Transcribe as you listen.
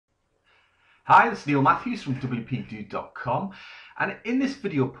Hi, this is Neil Matthews from wpdo.com, and in this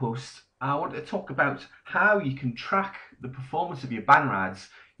video post I want to talk about how you can track the performance of your banner ads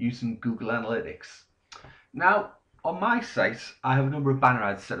using Google Analytics. Now, on my site I have a number of banner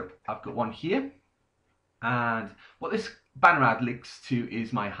ads set up. I've got one here, and what this banner ad links to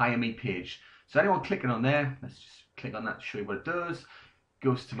is my Hire Me page. So anyone clicking on there, let's just click on that to show you what it does,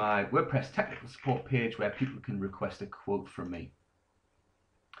 goes to my WordPress technical support page where people can request a quote from me.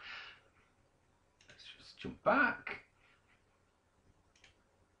 Jump back.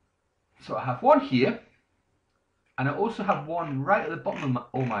 So I have one here, and I also have one right at the bottom of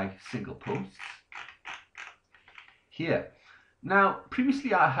all my single posts here. Now,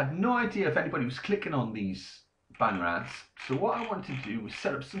 previously I had no idea if anybody was clicking on these banner ads, so what I wanted to do was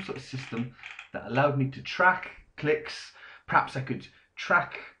set up some sort of system that allowed me to track clicks. Perhaps I could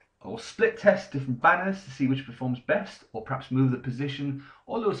track or split test different banners to see which performs best, or perhaps move the position,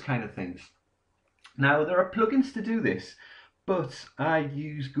 all those kind of things. Now, there are plugins to do this, but I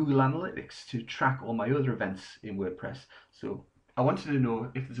use Google Analytics to track all my other events in WordPress. So I wanted to know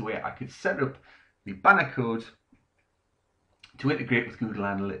if there's a way I could set up the banner code to integrate with Google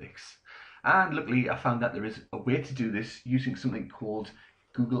Analytics. And luckily I found that there is a way to do this using something called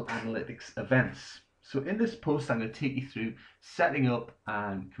Google Analytics Events. So in this post I'm going to take you through setting up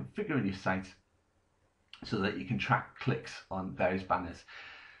and configuring your site so that you can track clicks on various banners.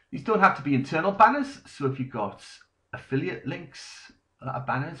 These don't have to be internal banners, so if you've got affiliate links that are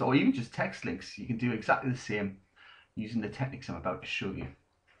banners, or even just text links, you can do exactly the same using the techniques I'm about to show you.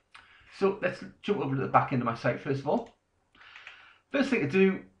 So let's jump over to the back end of my site first of all. First thing to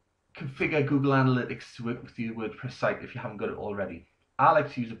do, configure Google Analytics to work with your WordPress site if you haven't got it already. I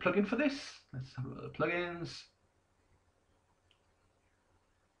like to use a plugin for this. Let's have a look at the plugins.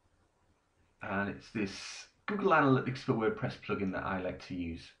 And it's this Google Analytics for WordPress plugin that I like to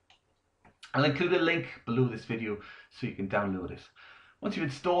use. I'll include a link below this video so you can download it. Once you've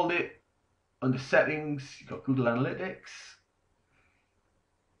installed it, under settings, you've got Google Analytics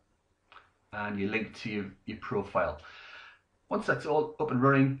and your link to your profile. Once that's all up and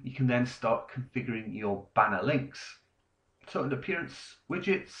running, you can then start configuring your banner links. So under appearance,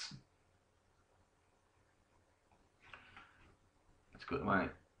 widgets, let's go to my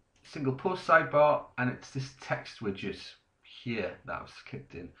single post sidebar, and it's this text widget here that I've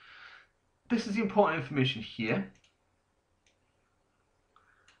clicked in. This is the important information here.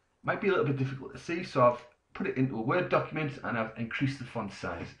 Might be a little bit difficult to see, so I've put it into a Word document and I've increased the font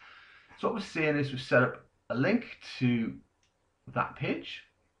size. So what we're saying is we've set up a link to that page,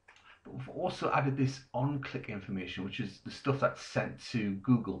 but we've also added this on-click information, which is the stuff that's sent to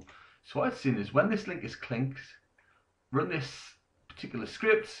Google. So what it's saying is when this link is clicked, run this particular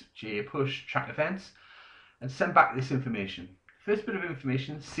script, GA push, track events, and send back this information. First bit of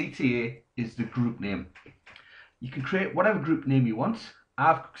information, CTA is the group name. You can create whatever group name you want.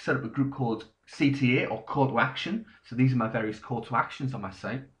 I've set up a group called CTA, or call to action. So these are my various call to actions on my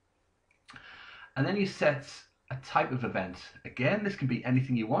site. And then you set a type of event. Again, this can be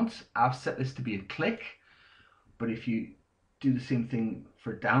anything you want. I've set this to be a click, but if you do the same thing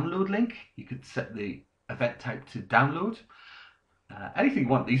for a download link, you could set the event type to download. Anything you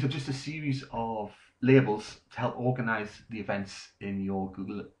want. These are just a series of labels to help organize the events in your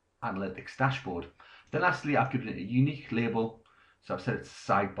Google Analytics dashboard. Then lastly, I've given it a unique label, so I've said it's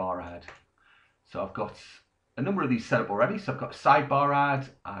a sidebar ad. So I've got a number of these set up already. So I've got a sidebar ad,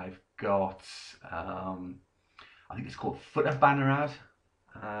 I've got I think it's called footer banner ad,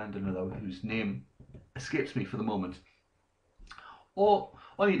 and another whose name escapes me for the moment. All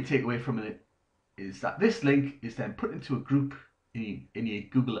you need to take away from it is that this link is then put into a group in your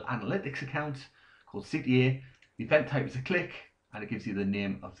Google Analytics account called CTA. The event type is a click, and it gives you the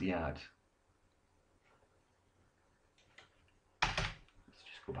name of the ad. Let's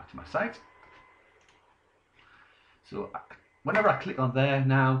just go back to my site. So whenever I click on there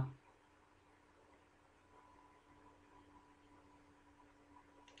now,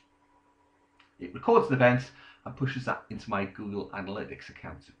 it records an event and pushes that into my Google Analytics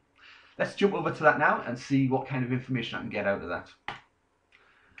account. Let's jump over to that now and see what kind of information I can get out of that.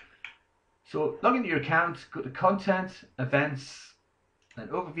 So log into your account, go to content, events, and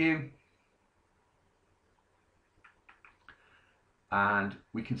overview. And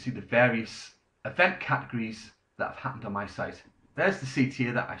we can see the various event categories that have happened on my site. There's the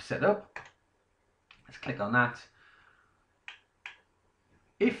CTA that I've set up. Let's click on that.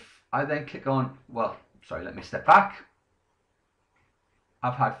 If I then click on, let me step back.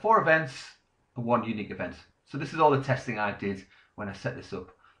 I've had 4 events and 1 unique event. So this is all the testing I did when I set this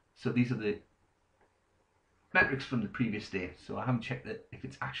up. So these are the metrics from the previous day. So I haven't checked it if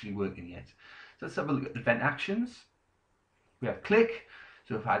it's actually working yet. So let's have a look at event actions. We have click.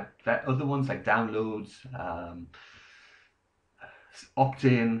 So we've had other ones like downloads,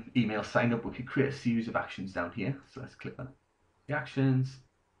 opt-in, email sign up. We could create a series of actions down here. So let's click on the actions,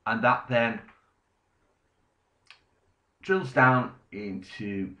 and that then drills down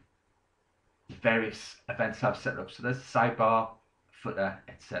into the various events I've set up. So there's the sidebar, footer,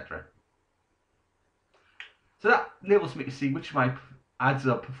 etc. So that enables me to see which of my ads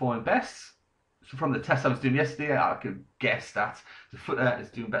are performing best. So from the test I was doing yesterday, I could guess that the footer is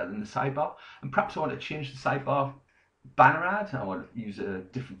doing better than the sidebar. And perhaps I want to change the sidebar banner ad. I want to use a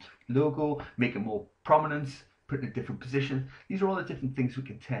different logo, make it more prominent, put it in a different position. These are all the different things we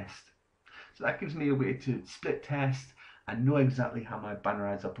can test. So that gives me a way to split test and know exactly how my banner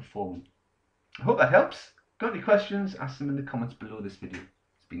ads are performing. I hope that helps. Got any questions? Ask them in the comments below this video.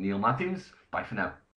 It's been Neil Matthews. Bye for now.